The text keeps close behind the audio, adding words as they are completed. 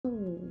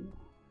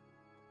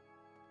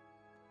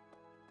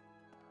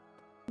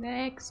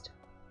Next.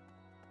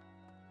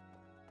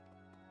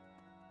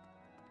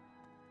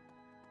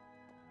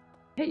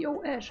 Hey,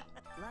 yo, Ash.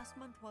 Last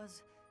month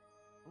was,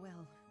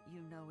 well,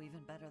 you know even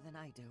better than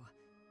I do.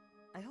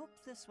 I hope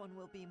this one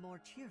will be more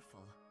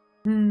cheerful.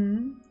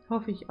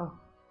 Hoffe ich auch.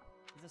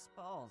 This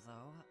ball,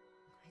 though,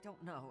 I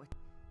don't know.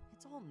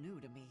 It's all new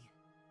to me.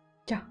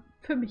 Ja,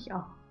 für mich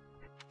auch.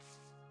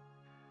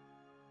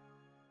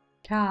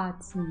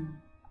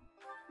 Katzen.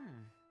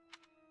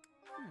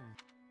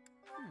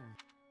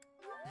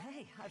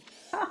 Hey,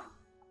 Ah.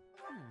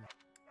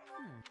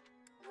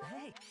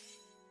 Hey.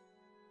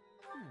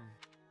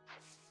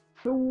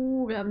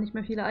 So, wir haben nicht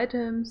mehr viele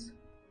Items.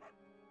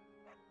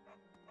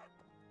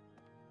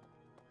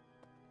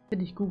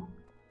 Finde ich gut.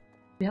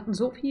 Wir hatten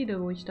so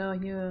viele, wo ich da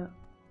hier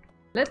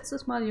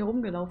letztes Mal hier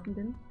rumgelaufen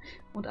bin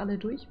und alle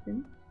durch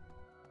bin.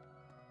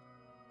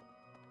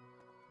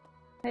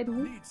 Hey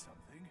du.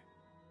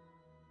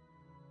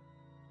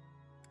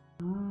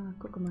 Ah,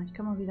 guck mal, ich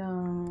kann mal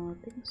wieder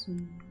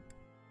dingsen.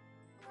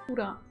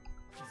 Oder?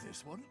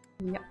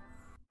 Ja.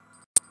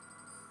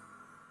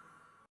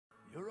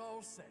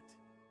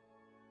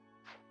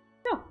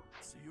 Ja,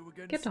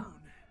 geht doch.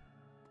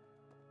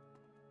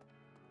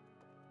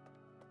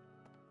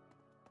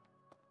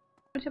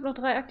 Ich habe noch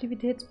 3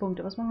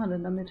 Aktivitätspunkte. Was machen wir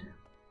denn damit?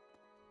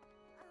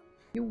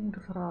 Gute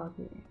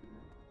Frage.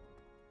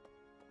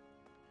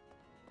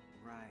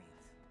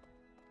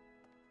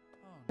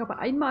 Ich glaube,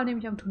 einmal nehme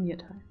ich am Turnier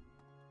teil.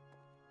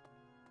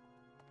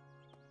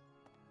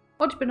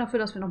 Und ich bin dafür,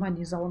 dass wir nochmal in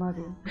die Sauna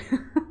gehen.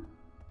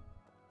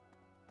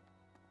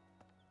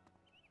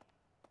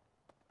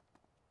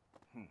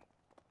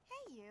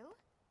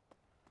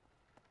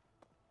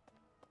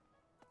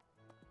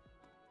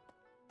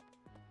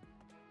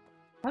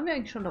 Waren wir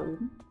eigentlich schon da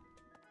oben?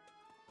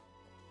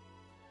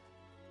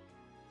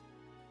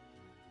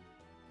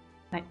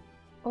 Nein.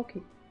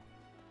 Okay.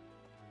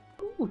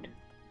 Gut.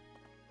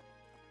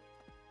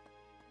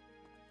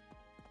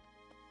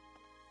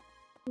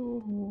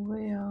 So,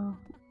 ja.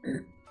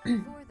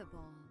 Before the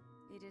ball,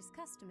 it is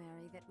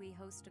customary that we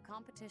host a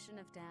competition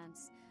of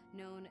dance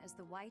known as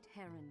the White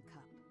Heron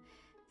Cup.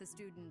 The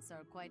students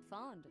are quite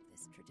fond of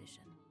this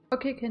tradition.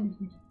 Okay, kenne ich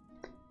nicht.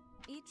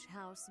 Each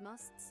house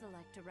must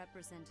select a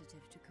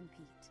representative to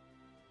compete.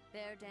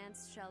 Their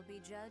dance shall be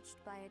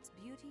judged by its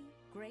beauty,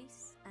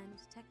 grace, and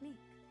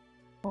technique.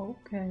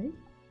 Okay.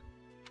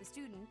 The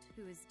student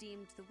who is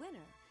deemed the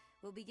winner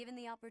will be given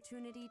the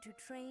opportunity to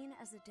train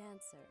as a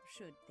dancer,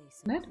 should they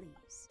so Nett.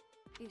 please.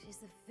 It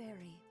is a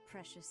very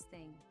precious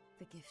thing,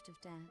 the gift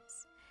of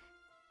dance.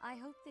 I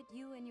hope that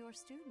you and your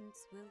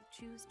students will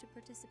choose to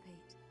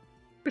participate.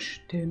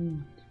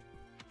 Bestimmt.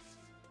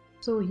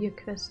 So, hier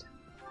Quest.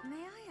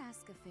 May I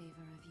ask a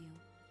favor of you?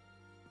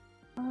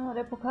 Ah,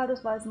 der Pokal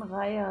des weißen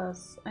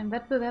Reihers. Ein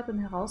Wettbewerb im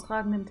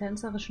herausragenden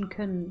tänzerischen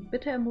Können.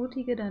 Bitte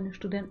ermutige deine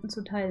Studenten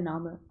zur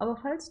Teilnahme. Aber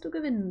falls du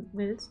gewinnen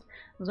willst,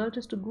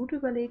 solltest du gut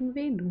überlegen,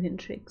 wen du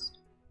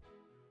hinschickst.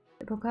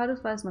 Der Pokal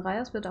des weißen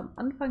Reihers wird am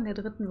Anfang der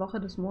 3. Woche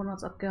des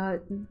Monats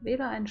abgehalten.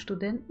 Wähle einen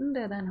Studenten,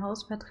 der dein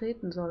Haus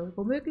vertreten soll.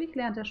 Womöglich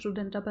lernt der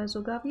Student dabei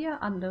sogar, wie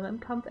er andere im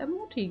Kampf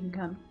ermutigen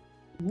kann.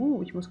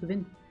 Ich muss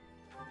gewinnen.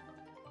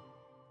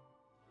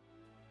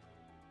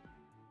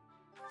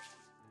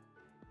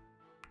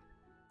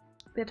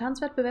 Der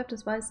Tanzwettbewerb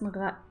des weißen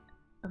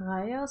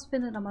Reihers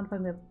findet am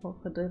Anfang der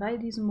Woche 3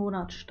 diesen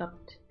Monat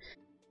statt.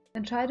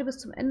 Entscheide bis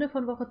zum Ende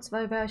von Woche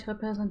 2, wer euch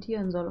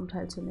repräsentieren soll, um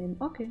teilzunehmen.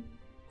 Okay.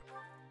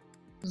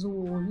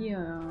 So,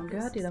 hier.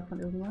 Gehört ihr davon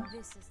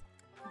irgendwas?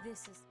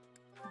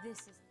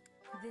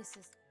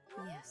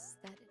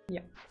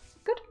 Ja.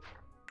 Gut.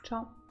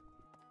 Ciao.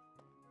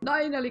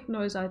 Nein, da liegt ein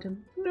neues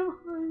Item.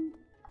 Nein.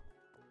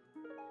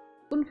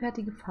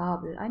 Unfertige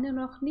Fabel. Eine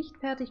noch nicht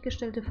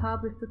fertiggestellte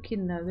Fabel für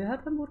Kinder.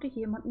 Gehört vermutlich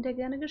jemanden, der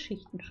gerne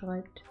Geschichten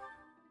schreibt.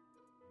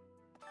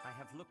 I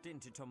have looked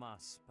into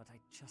Tomas, but I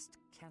just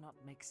cannot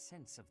make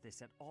sense of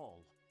this at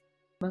all.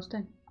 Was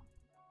denn?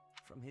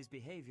 From his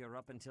behavior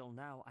up until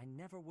now, I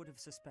never would have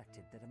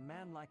suspected that a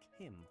man like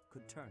him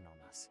could turn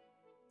on us.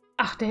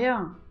 Ach,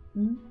 der.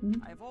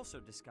 I have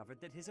also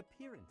discovered that his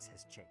appearance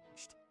has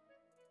changed.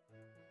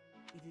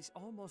 It is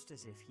almost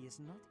as if he is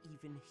not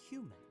even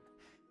human.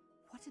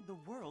 What in the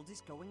world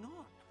is going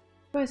on?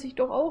 Weiß ich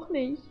doch auch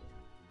nicht.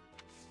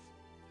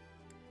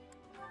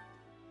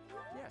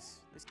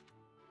 Yes,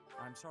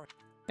 I'm sorry.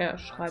 Er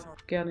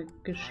schreibt gerne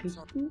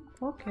Geschichten.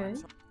 Okay.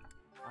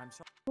 I'm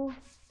sorry. Oh.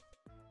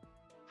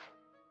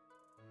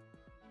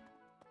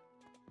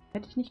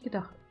 Hätte ich nicht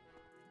gedacht.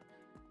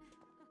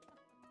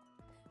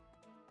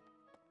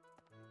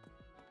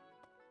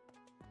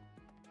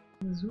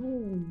 So.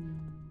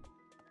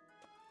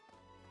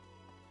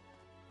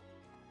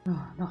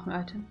 Oh, noch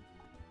ein Item.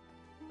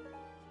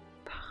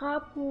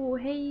 Parapo,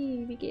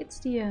 hey, wie geht's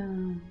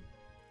dir?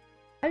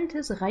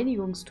 Altes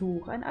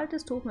Reinigungstuch. Ein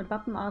altes Tuch mit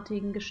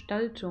wappenartigen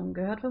Gestaltung.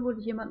 Gehört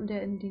vermutlich jemanden,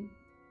 der in den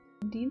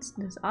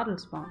Diensten des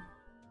Adels war.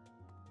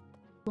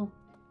 So.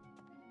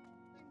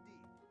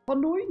 Vor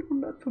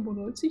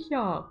 995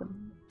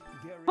 Jahren.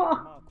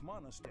 Ha!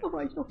 Da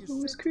war ich noch so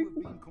junges Küken.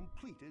 is said to have been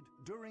completed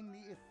during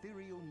the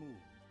ethereal move. During the ethereal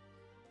move, the Gary mark monastery is said to have been completed during the ethereal move. During the ethereal move, the Gary mark monastery is said to have been completed during the ethereal move. Da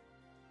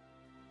war ich noch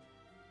so junges Küken.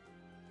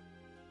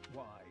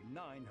 Why,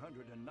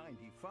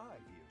 995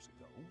 years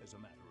ago, as a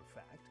matter of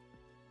fact.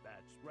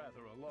 That's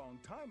rather a long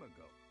time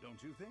ago,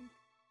 don't you think?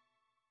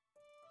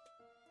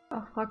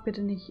 Ach, frag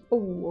bitte nicht.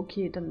 Oh,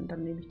 okay, dann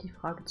nehme ich die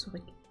Frage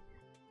zurück.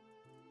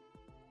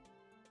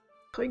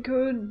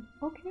 Trinken!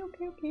 Okay,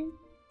 okay, okay.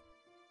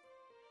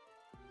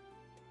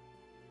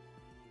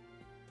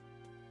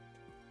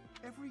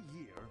 Every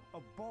year, a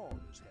ball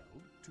is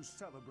held to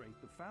celebrate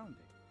the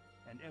founding.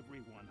 And every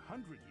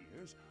 100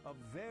 years, a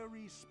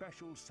very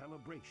special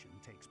celebration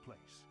takes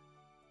place.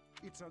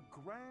 It's a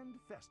grand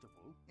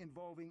festival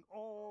involving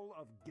all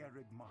of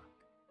Gerigmark.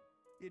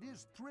 It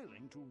is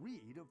thrilling to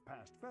read of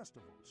past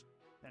festivals,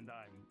 and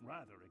I'm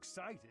rather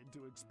excited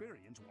to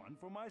experience one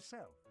for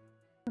myself.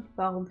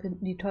 Warum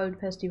finden die tollen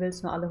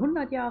Festivals nur alle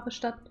 100 Jahre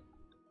statt?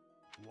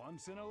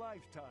 Once in a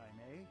lifetime,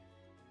 eh?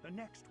 The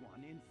next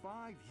one in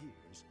 5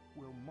 years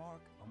will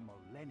mark a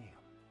millennium.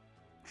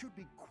 Should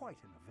be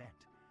quite an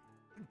event.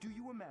 Do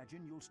you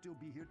imagine you'll still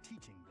be here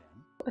teaching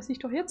then? Weiß ich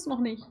doch jetzt noch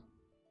nicht.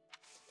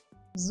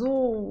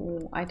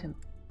 So, Item.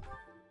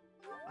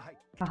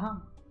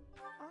 Aha.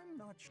 I'm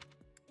not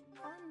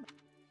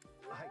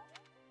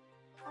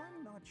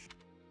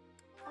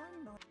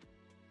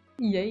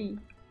Yay.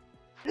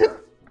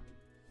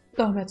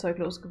 Doch mehr Zeug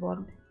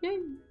losgeworden. Yay.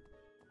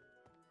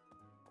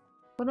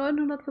 Vor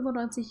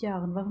 995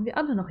 Jahren waren wir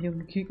alle noch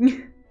junge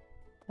Küken.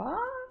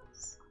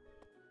 Was?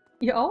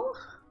 Ihr auch?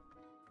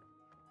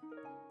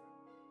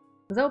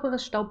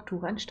 Sauberes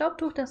Staubtuch. Ein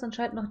Staubtuch, das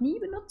anscheinend noch nie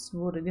benutzt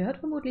wurde. Gehört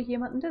vermutlich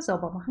jemandem, der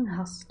Saubermachen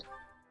hasst.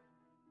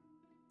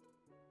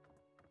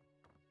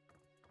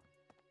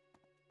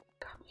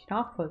 Kann ich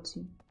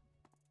nachvollziehen.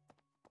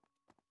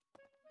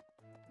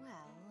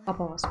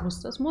 Aber was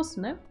muss, das muss,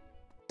 ne?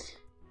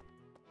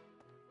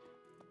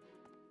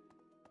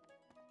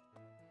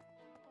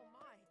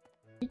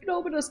 Ich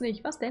glaube das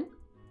nicht. Was denn?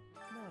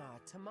 Nah,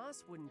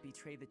 Tomas wouldn't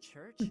betray the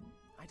church.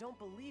 I don't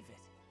believe it.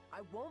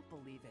 I won't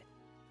believe it.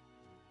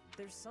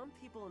 There's some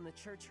people in the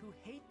church who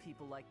hate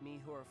people like me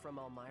who are from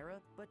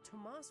Elmira, but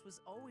Tomas was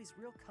always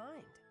real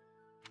kind.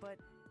 But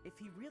if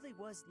he really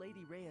was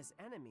Lady Rhea's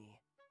enemy,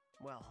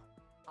 well,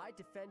 I'd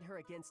defend her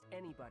against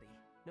anybody,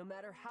 no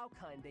matter how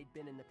kind they'd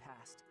been in the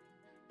past.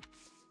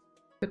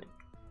 Gut.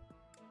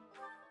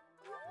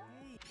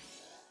 Hey.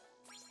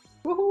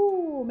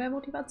 Wuhu, mehr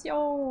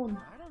Motivation.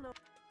 I don't know.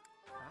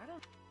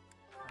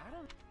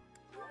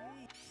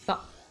 Hey. So.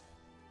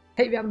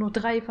 Hey, wir haben nur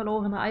 3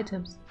 verlorene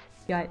Items.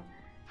 Geil.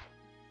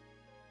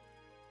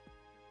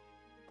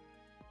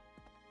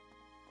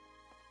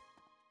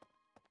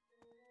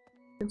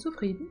 Bin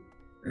zufrieden.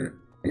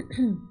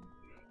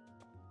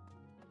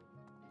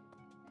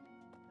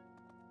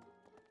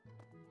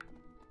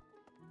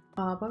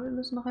 Aber wir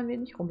müssen noch ein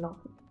wenig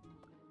rumlaufen.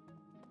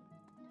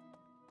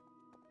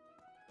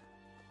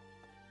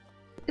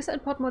 Ist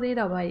ein Portemonnaie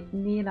dabei?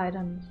 Nee,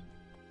 leider nicht.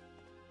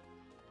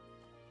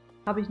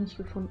 Habe ich nicht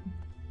gefunden.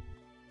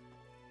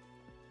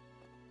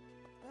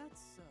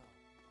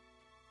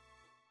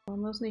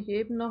 Waren das nicht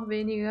eben noch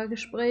weniger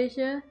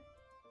Gespräche?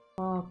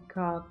 Oh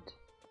Gott.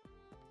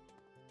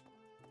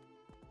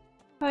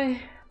 Hi.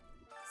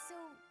 So,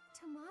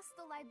 Tomas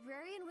the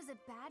librarian was a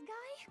bad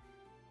guy?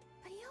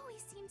 But he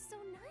always seemed so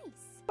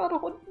nice. War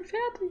doch unten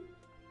fertig.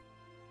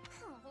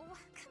 Oh,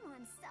 come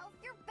on, Self.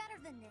 You're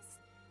better than this.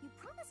 You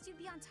promised you'd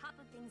be on top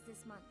of things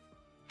this month.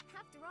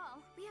 After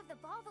all, we have the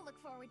ball to look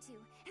forward to,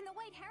 and the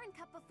White Heron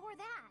Cup before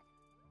that.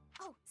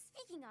 Oh,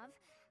 speaking of,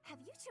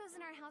 have you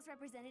chosen our house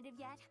representative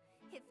yet?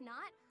 If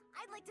not,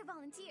 I'd like to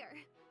volunteer.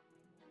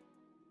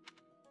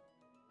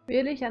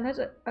 Wähle ich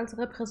Annette als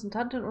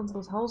Repräsentantin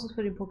unseres Hauses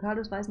für den Pokal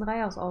des Weißen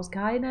Reihers aus?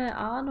 Keine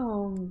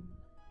Ahnung.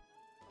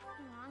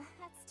 Aw,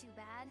 that's too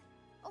bad.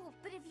 Oh,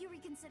 but if you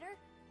reconsider,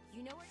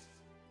 you know where...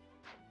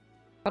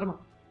 Warte mal.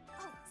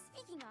 Oh,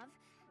 speaking of,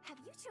 have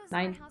you chosen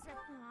Nein. our house rep...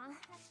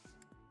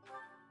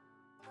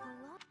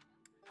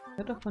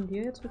 Hört doch von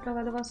dir jetzt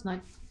mittlerweile was?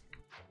 Nein.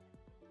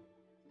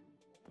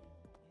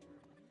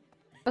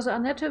 Also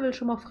Annette will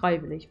schon mal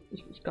freiwillig.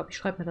 Ich glaube, ich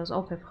schreibe mir das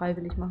auf, wer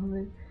freiwillig machen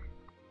will.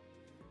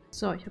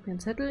 So, ich habe hier einen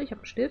Zettel, ich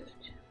habe einen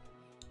Stift.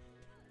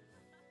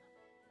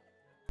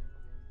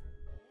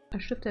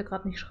 Ein Stift, der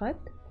gerade nicht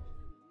schreibt.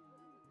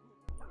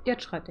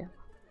 Jetzt schreibt er.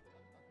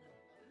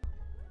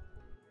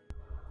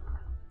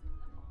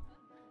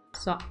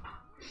 So.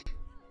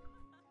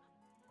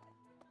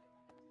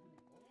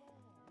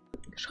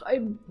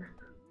 Schreiben.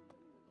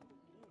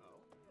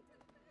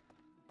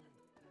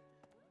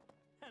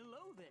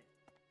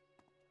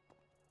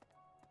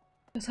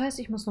 Das heißt,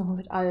 ich muss noch mal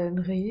mit allen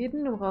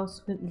reden, um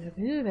rauszufinden,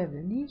 wer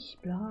will nicht,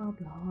 bla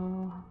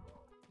bla.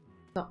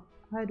 So,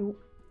 hi du.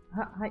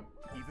 Hi.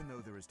 Even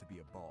though there is to be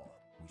a ball,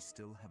 we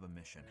still have a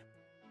mission.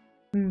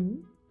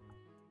 Mhm.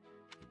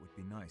 It would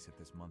be nice if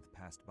this month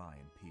passed by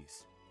in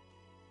peace.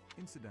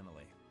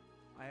 Incidentally,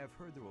 I have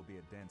heard there will be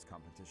a dance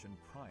competition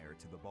prior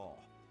to the ball.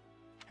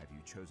 Have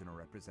you chosen a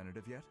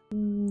representative yet?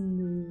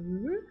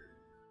 Nö.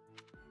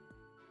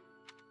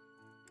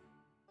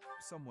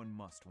 Someone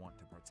must want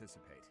to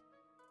participate.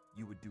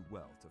 You would do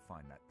well to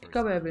find that person. Ich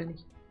glaube, er will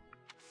nicht.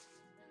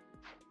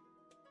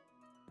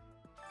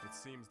 The It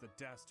seems the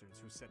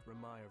dastards who set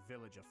Ramire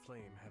village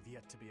aflame have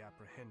yet to be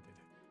apprehended.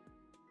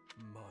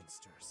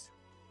 Monsters.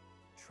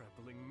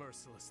 Trampling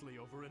mercilessly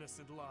over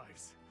innocent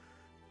lives.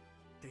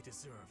 They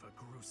deserve a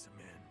gruesome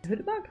end. Wird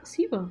immer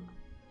aggressiver.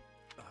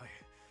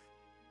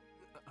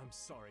 I'm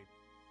sorry.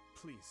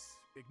 Please,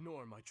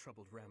 ignore my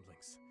troubled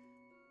ramblings.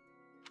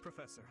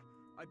 Professor,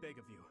 I beg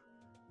of you,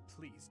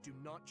 please do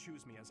not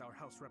choose me as our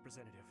House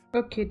representative.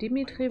 Okay,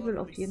 Dimitri will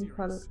auf jeden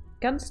Fall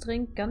ganz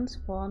dringend ganz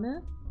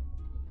vorne.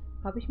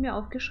 Habe ich mir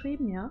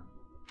aufgeschrieben, ja?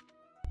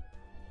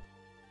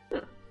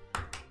 Oh,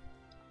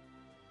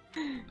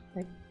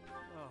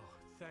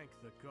 thank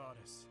the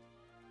goddess.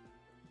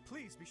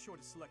 Please be sure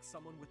to select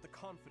someone with the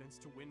confidence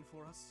to win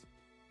for us.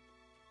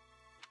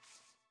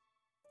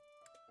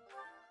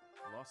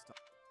 Lost.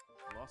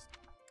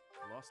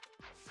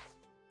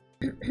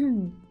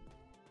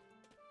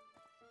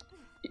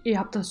 Ihr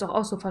habt das doch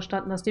auch so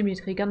verstanden, dass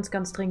Dimitri ganz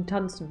dringend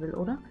tanzen will,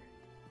 oder?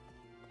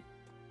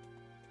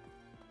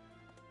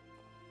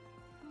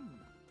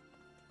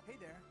 Hey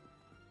there.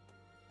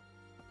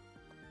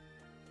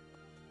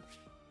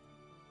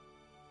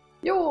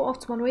 Jo,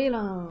 aufs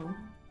Manuela.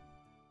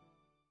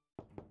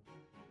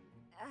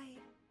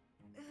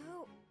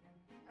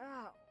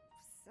 Oh,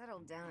 settle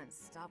down and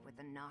stop with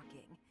the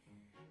knocking.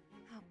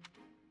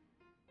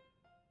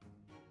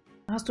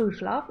 Hast du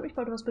geschlafen? Ich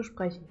wollte was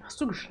besprechen.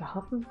 Hast du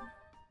geschlafen?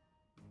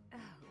 Oh,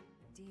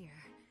 dear.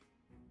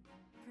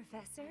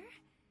 Professor?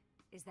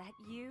 Is that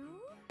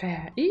you?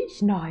 Wer?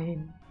 Ich?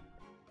 Nein.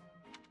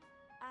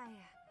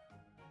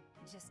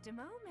 Just a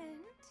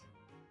moment.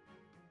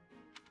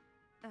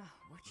 Oh,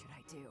 what should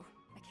I do?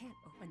 I can't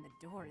open the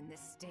door in this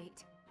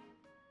state.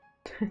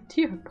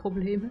 Die hat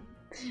Probleme.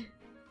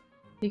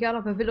 Egal,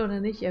 ob er will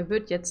oder nicht, er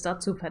wird jetzt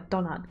dazu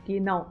verdonnert.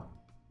 Genau.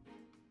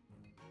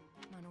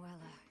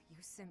 Manuela,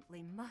 you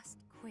simply must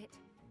quit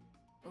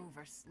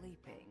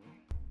oversleeping.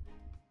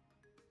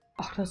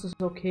 Ach, das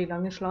ist okay.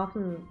 Lange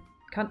schlafen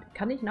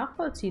kann ich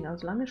nachvollziehen.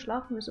 Also lange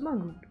schlafen ist immer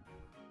gut.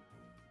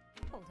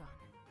 Hold on.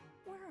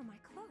 Where are my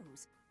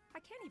clothes? I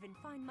can't even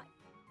find my...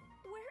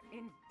 Where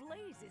in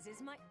blazes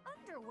is my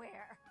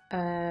underwear?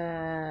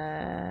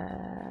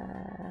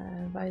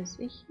 Weiß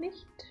ich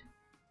nicht.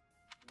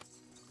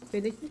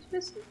 Will ich nicht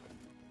wissen?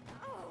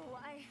 Oh,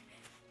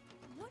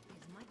 what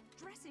is my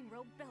dressing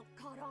robe belt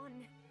caught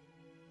on?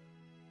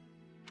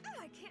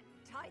 I can't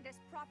tie this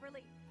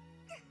properly.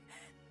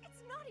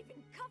 It's not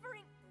even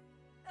covering...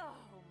 Oh,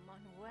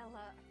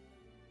 Manuela.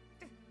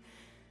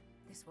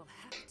 This will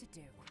have to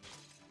do.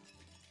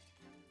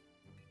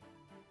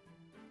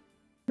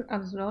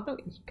 Alles in Ordnung?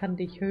 Ich kann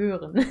dich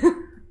hören.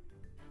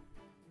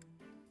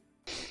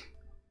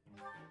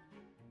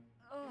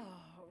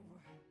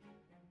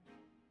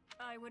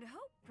 I would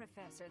hope,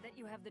 Professor, that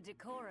you have the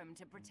decorum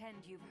to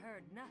pretend you've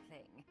heard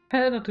nothing.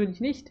 Natürlich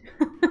nicht.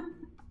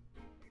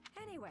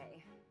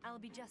 Anyway, I'll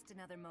be just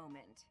another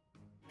moment.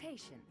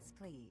 Patience,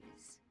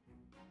 please.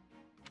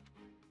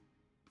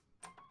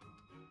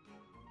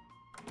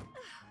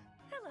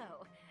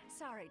 Hello.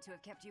 Sorry to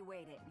have kept you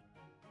waiting.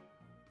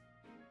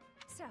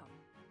 So,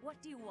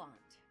 what do you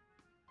want?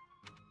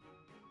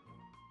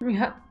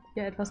 Ja,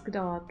 etwas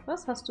gedauert.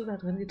 Was hast du da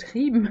drin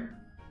getrieben?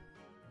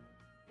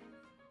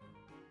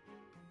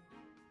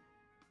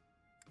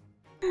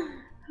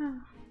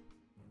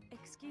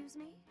 Excuse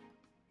me?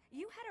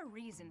 You had a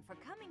reason for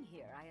coming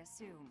here, I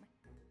assume.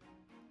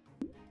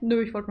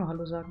 Nö, ich wollte nur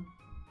Hallo sagen.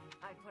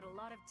 I put a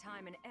lot of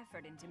time and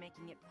effort into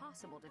making it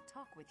possible to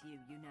talk with you,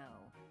 you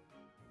know.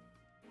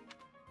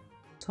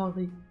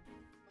 Sorry.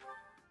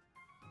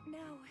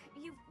 No,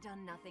 you've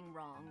done nothing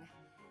wrong.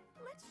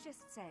 Let's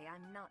just say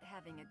I'm not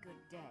having a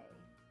good day.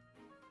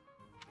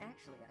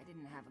 Actually, I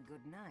didn't have a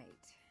good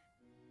night.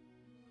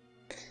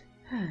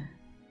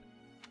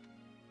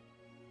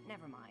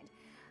 Never mind.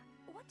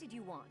 What did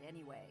you want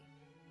anyway?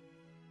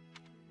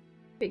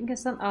 Wegen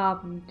gestern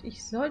Abend.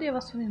 Ich soll dir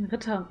was von einem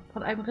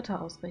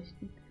Ritter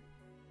ausrichten.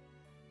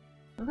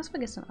 Und was war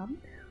gestern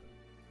Abend?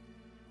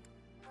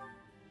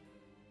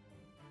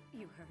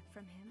 You heard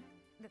from him?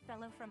 The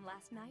fellow from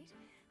last night?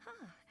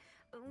 Huh.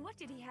 What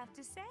did he have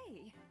to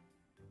say?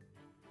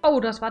 Oh,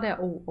 das war der...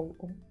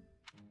 Oh.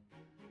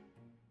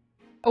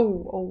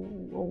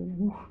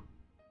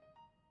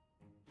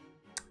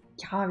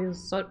 Ja, wir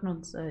sollten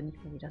uns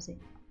nicht mehr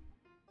wiedersehen.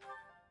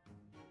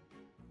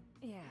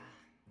 Yeah,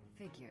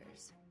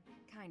 figures.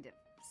 Kind of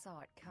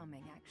saw it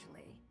coming,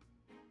 actually.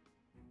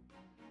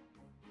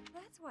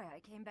 That's why I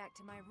came back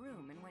to my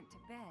room and went to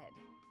bed.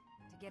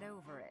 To get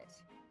over it.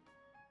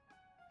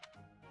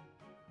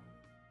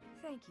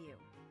 Thank you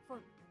for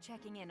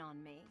checking in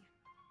on me.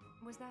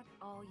 Was that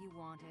all you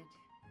wanted?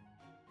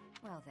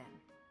 Well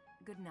then,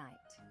 good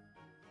night.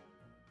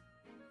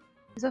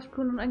 Ist das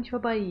nun eigentlich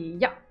vorbei?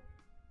 Ja.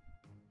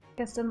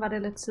 Gestern war der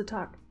letzte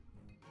Tag.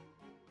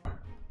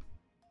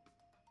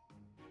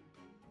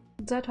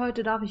 Und seit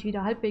heute darf ich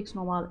wieder halbwegs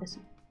normal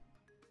essen.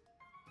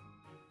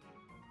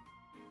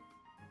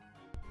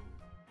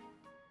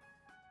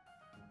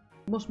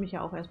 Muss mich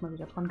ja auch erstmal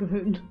wieder dran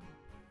gewöhnen.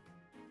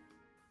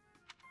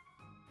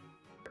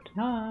 Gute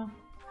Nacht.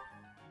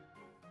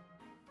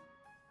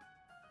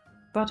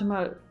 Warte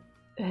mal.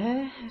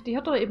 Hä? Die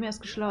hat doch eben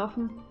erst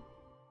geschlafen.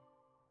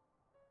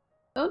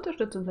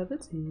 Unterstützung Level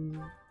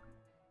 10.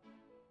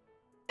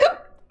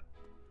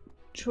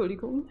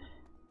 Entschuldigung.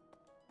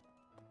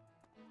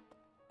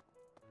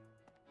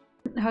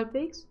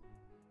 Halbwegs?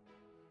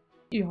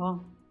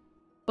 Ja.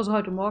 Also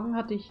heute Morgen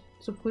hatte ich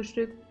zum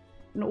Frühstück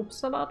einen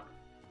Obstsalat.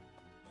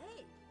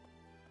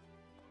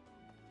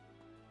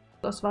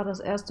 Das war das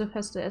erste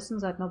feste Essen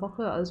seit einer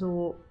Woche,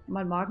 also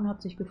mein Magen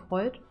hat sich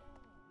gefreut.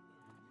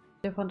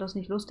 Der fand das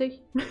nicht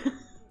lustig.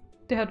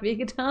 Der hat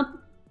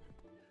wehgetan.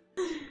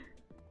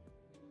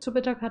 Zu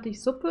Mittag hatte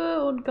ich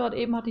Suppe und gerade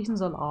eben hatte ich einen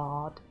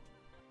Salat.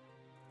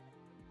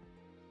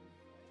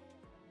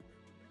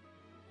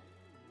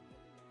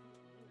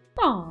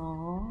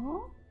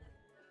 Oh.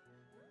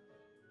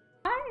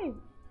 Hi.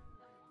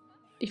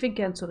 Ich bin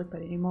gern zurück bei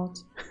den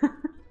Emotes.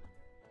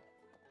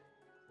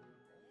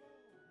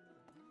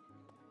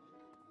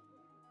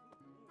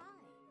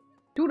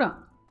 Du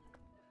da.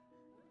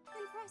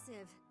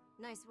 Impressive.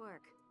 Nice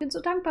work. Ich bin so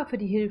dankbar für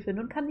die Hilfe.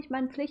 Nun kann ich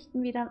meinen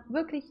Pflichten wieder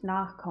wirklich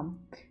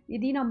nachkommen. Wir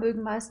Diener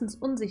mögen meistens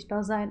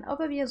unsichtbar sein,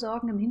 aber wir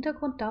sorgen im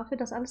Hintergrund dafür,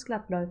 dass alles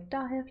glatt läuft.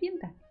 Daher vielen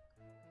Dank.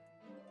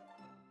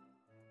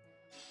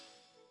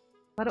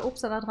 War der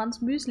Obstsalat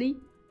Rans Müsli?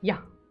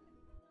 Ja.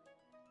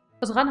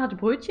 Also Ran hatte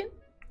Brötchen.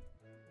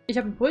 Ich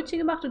habe ein Brötchen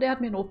gemacht und er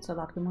hat mir einen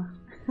Obstsalat gemacht.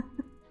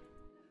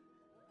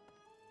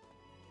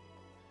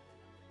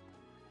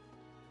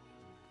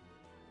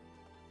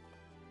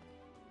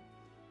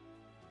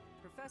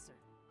 Professor.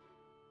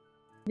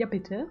 Ja,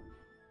 bitte.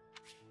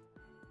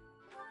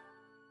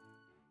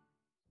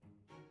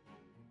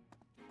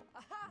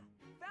 Aha!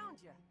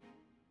 Found ya!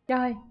 Ja,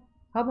 hi.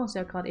 Haben uns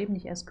ja gerade eben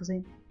nicht erst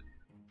gesehen.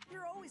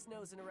 You're always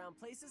nosing around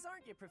places,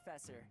 aren't you,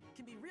 Professor?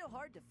 Can be real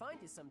hard to find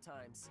you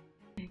sometimes.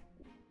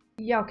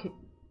 Ja, okay.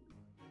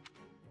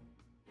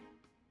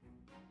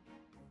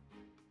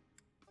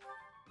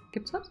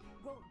 Gibt's was?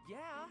 Well,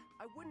 yeah.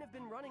 I wouldn't have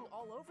been running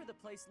all over the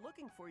place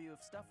looking for you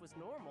if stuff was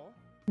normal.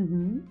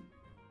 Mhm.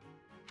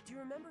 Do you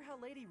remember how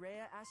Lady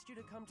Rhea asked you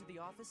to come to the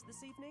office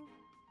this evening?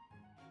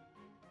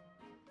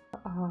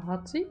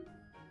 Hat sie?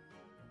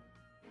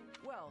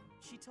 Well,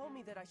 she told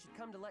me that I should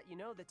come to let you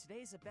know that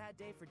today's a bad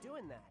day for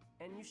doing that,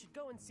 and you should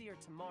go and see her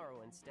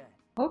tomorrow instead.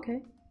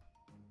 Okay.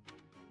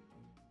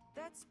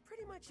 That's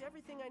pretty much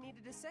everything I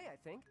needed to say, I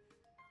think.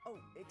 Oh,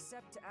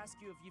 except to ask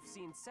you if you've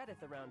seen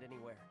Sedith around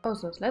anywhere.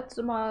 Außer das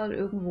letzte Mal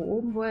irgendwo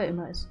oben, wo er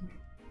immer ist.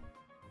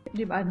 In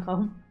dem einen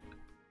Raum.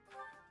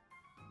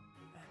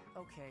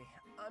 Okay,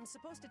 I'm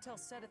supposed to tell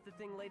Sedith the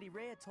thing Lady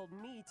Rhea told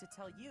me to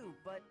tell you,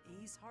 but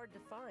he's hard to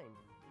find.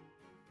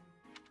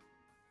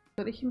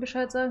 Soll ich ihm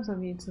Bescheid sagen?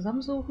 Sollen wir ihn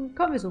zusammensuchen?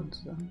 Komm, wir suchen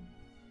zusammen.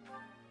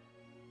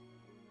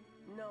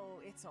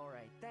 No, it's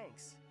alright,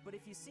 thanks. But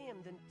if you see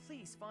him, then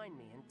please find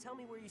me and tell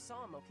me where you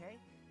saw him, okay?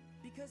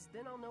 Because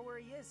then I'll know where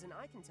he is and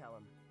I can tell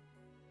him.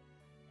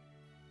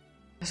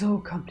 So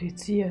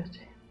kompliziert.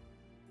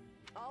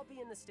 I'll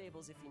be in the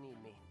stables if you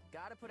need me.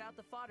 Gotta put out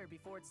the fodder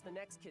before it's the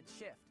next kid's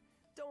shift.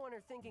 Don't want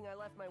her thinking I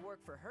left my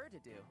work for her to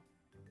do.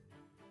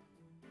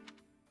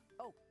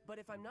 Oh, but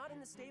if I'm not in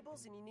the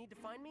stables and you need to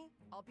find me,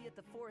 I'll be at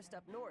the forest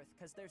up north,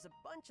 because there's a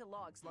bunch of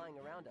logs lying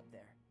around up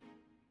there.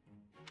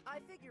 I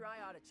figure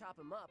I ought to chop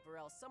them up, or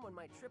else someone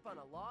might trip on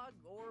a log,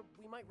 or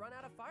we might run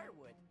out of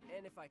firewood.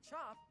 And if I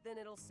chop, then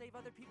it'll save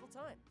other people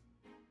time.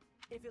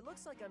 If it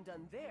looks like I'm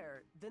done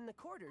there, then the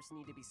quarters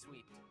need to be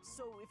swept.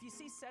 So if you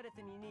see Sedith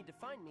and you need to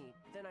find me,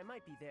 then I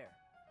might be there.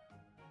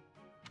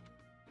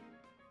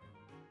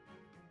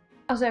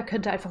 Also er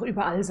könnte einfach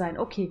überall sein,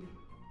 okay.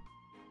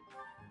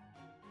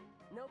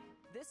 Nope,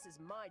 this is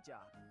my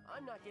job.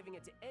 I'm not giving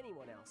it to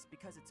anyone else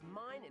because it's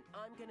mine and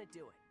I'm gonna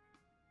do it.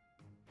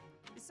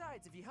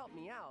 Besides, if you help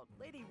me out,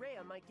 Lady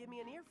Rhea might give me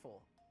an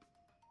earful.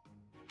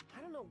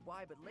 I don't know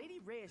why, but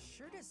Lady Rhea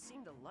sure does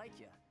seem to like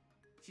you.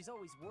 She's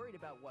always worried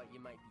about what you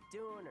might be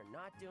doing or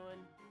not doing.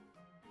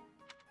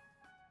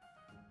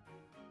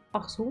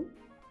 Ach so?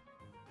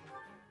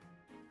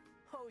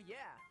 Oh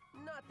yeah,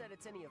 not that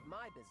it's any of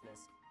my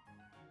business.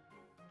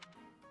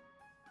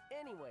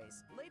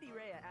 Anyways, Lady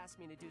Rhea asked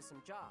me to do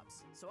some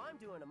jobs, so I'm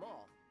doing them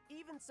all.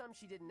 Even some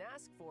she didn't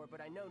ask for,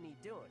 but I know need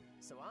doing,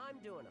 so I'm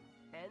doing them.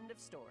 End of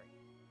story.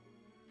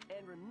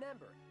 And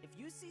remember, if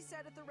you see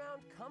Sedith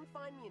around, come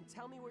find me and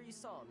tell me where you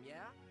saw him,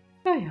 yeah?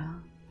 Ja,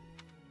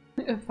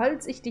 ja.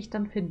 Falls ich dich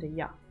dann finde,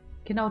 ja.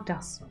 Genau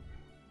das.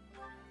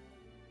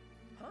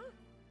 Huh?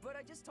 But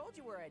I just told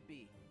you where I'd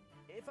be.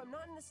 If I'm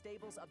not in the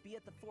stables, I'll be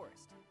at the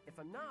forest. If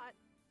I'm not...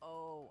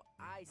 Oh,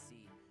 I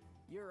see.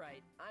 You're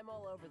right. I'm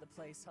all over the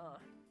place, huh?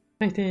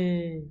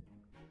 Richtig.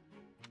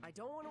 I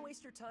don't want to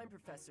waste your time,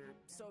 Professor,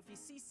 so if you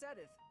see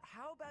Sedith,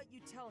 how about you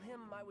tell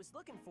him I was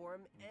looking for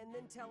him, and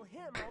then tell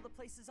him all the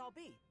places I'll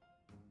be?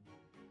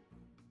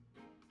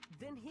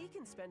 Then he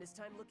can spend his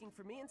time looking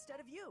for me instead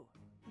of you.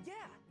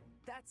 Yeah,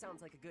 that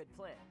sounds like a good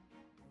plan.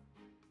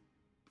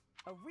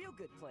 A real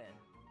good plan.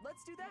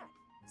 Let's do that.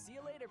 See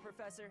you later,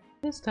 Professor.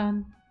 Bis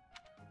dann.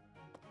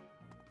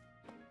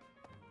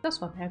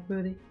 Das war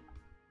merkwürdig.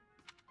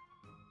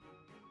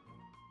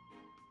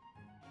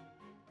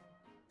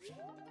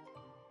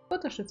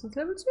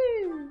 Unterstützungslevel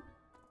 10.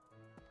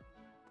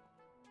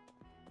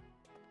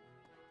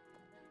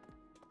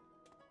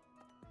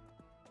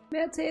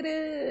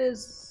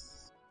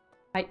 Mercedes!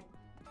 Hi.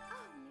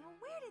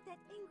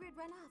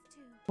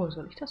 Wo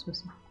soll ich das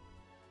wissen?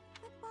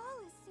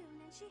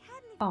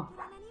 Oh.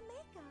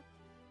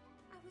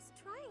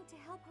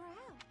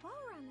 While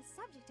we're on the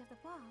subject of the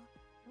ball,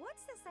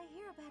 what's this I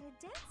hear about a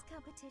dance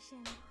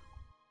competition?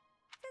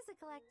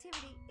 Physical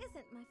activity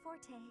isn't my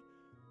forte,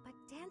 but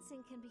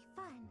dancing can be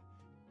fun.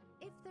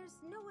 If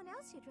there's no one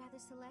else you'd rather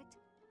select,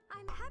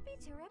 I'm happy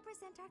to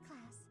represent our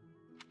class.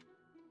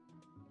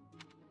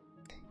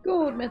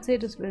 Gut,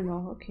 Mercedes will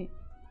noch, okay.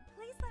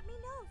 Please let me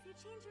know if you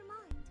change your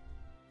mind.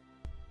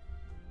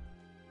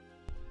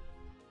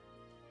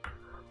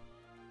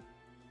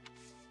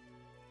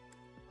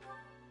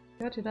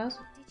 Hört ihr das?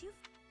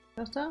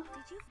 Das da?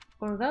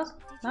 Oder das?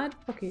 Nein?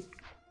 Okay.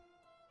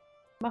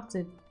 Macht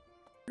Sinn.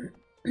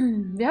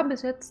 Wir haben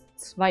bis jetzt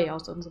 2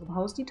 aus unserem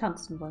Haus, die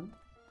tanzen wollen.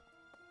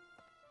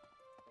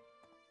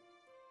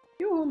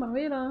 Juhu,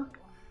 Manuela.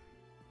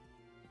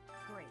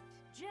 Great.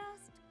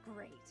 Just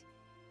great.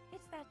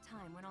 It's that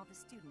time when all the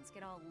students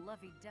get all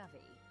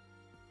lovey-dovey.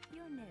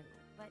 You're new,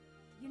 but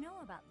you know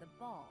about the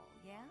ball,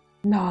 yeah?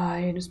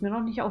 Nein, ist mir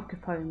noch nicht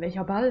aufgefallen.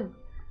 Welcher Ball?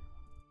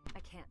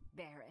 I can't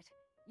bear it.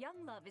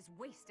 Young love is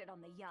wasted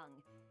on the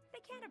young.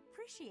 They can't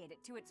appreciate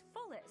it to its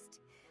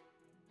fullest.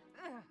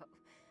 Ugh.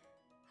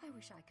 I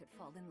wish I could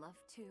fall in love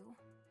too.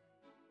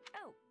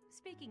 Oh,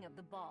 speaking of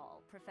the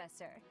ball,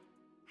 Professor,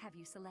 have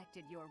you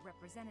selected your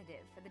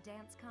representative for the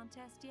dance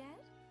contest yet?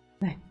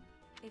 Nein.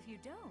 If you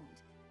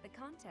don't, the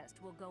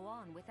contest will go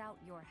on without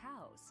your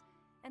house,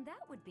 and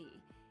that would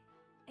be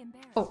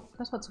embarrassing. Oh,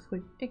 das war zu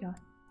früh. Egal.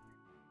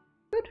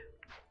 Gut.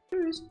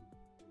 Tschüss.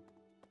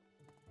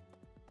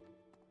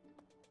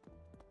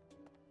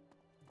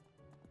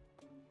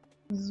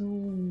 So.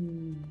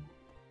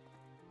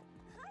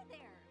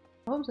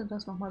 Warum sind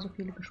das nochmal so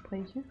viele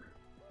Gespräche?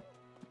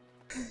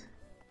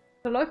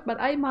 Da läuft man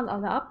einmal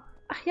alle ab.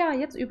 Ach ja,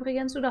 jetzt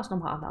übrigens, du darfst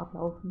nochmal alle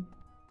ablaufen.